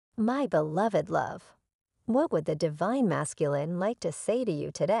My beloved love, what would the divine masculine like to say to you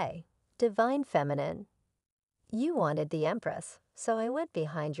today? Divine feminine, you wanted the Empress, so I went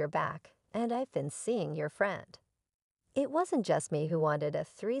behind your back, and I've been seeing your friend. It wasn't just me who wanted a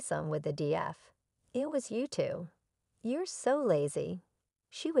threesome with the DF. It was you two. You're so lazy.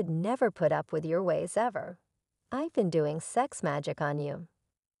 She would never put up with your ways ever. I've been doing sex magic on you.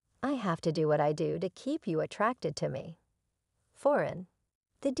 I have to do what I do to keep you attracted to me. Foreign.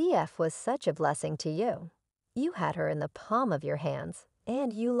 The DF was such a blessing to you. You had her in the palm of your hands,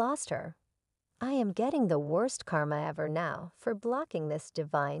 and you lost her. I am getting the worst karma ever now for blocking this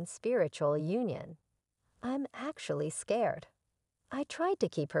divine spiritual union. I'm actually scared. I tried to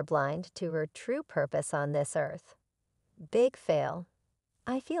keep her blind to her true purpose on this earth. Big fail.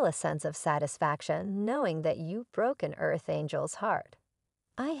 I feel a sense of satisfaction knowing that you broke an Earth angel's heart.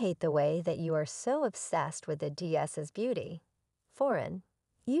 I hate the way that you are so obsessed with the DS's beauty. Foreign,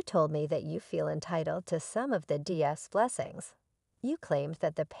 you told me that you feel entitled to some of the DS's blessings. You claimed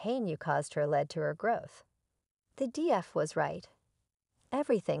that the pain you caused her led to her growth. The DF was right.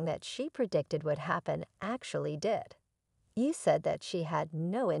 Everything that she predicted would happen actually did. You said that she had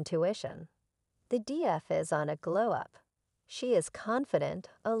no intuition. The DF is on a glow-up. She is confident,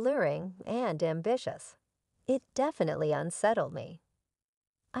 alluring, and ambitious. It definitely unsettled me.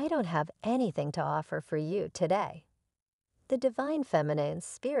 I don't have anything to offer for you today. The Divine Feminine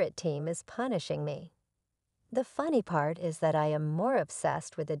Spirit team is punishing me. The funny part is that I am more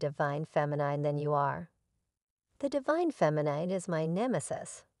obsessed with the Divine Feminine than you are. The Divine Feminine is my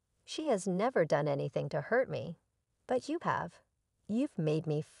nemesis. She has never done anything to hurt me, but you have. You've made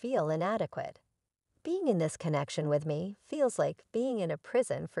me feel inadequate. Being in this connection with me feels like being in a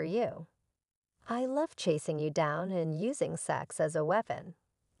prison for you. I love chasing you down and using sex as a weapon.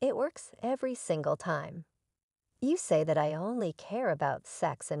 It works every single time. You say that I only care about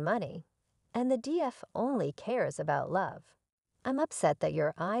sex and money, and the DF only cares about love. I'm upset that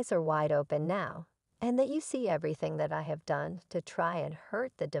your eyes are wide open now, and that you see everything that I have done to try and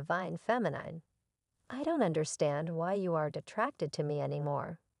hurt the Divine Feminine. I don't understand why you aren't attracted to me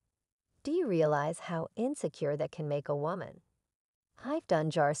anymore. Do you realize how insecure that can make a woman? I've done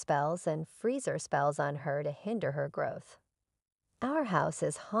jar spells and freezer spells on her to hinder her growth. Our house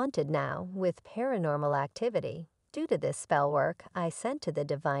is haunted now with paranormal activity due to this spell work I sent to the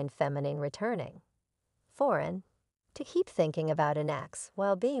Divine Feminine returning. Foreign, to keep thinking about an ex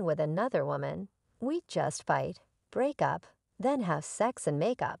while being with another woman, we just fight, break up, then have sex and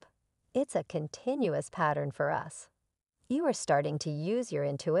make up. It's a continuous pattern for us. You are starting to use your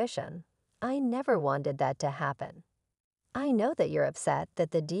intuition. I never wanted that to happen. I know that you're upset that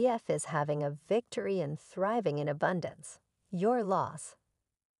the DF is having a victory and thriving in abundance. Your loss.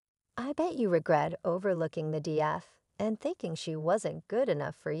 I bet you regret overlooking the DF and thinking she wasn't good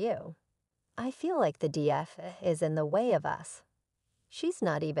enough for you. I feel like the DF is in the way of us. She's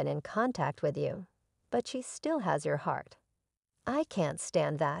not even in contact with you, but she still has your heart. I can't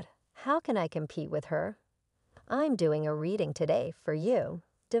stand that. How can I compete with her? I'm doing a reading today for you,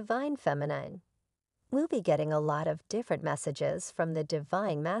 Divine Feminine. We'll be getting a lot of different messages from the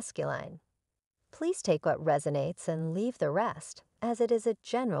Divine Masculine. Please take what resonates and leave the rest, as it is a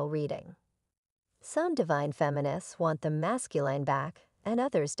general reading. Some Divine Feminists want the masculine back, and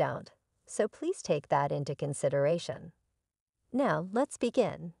others don't, so please take that into consideration. Now, let's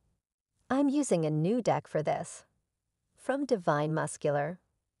begin. I'm using a new deck for this. From Divine Muscular,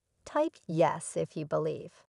 type yes if you believe.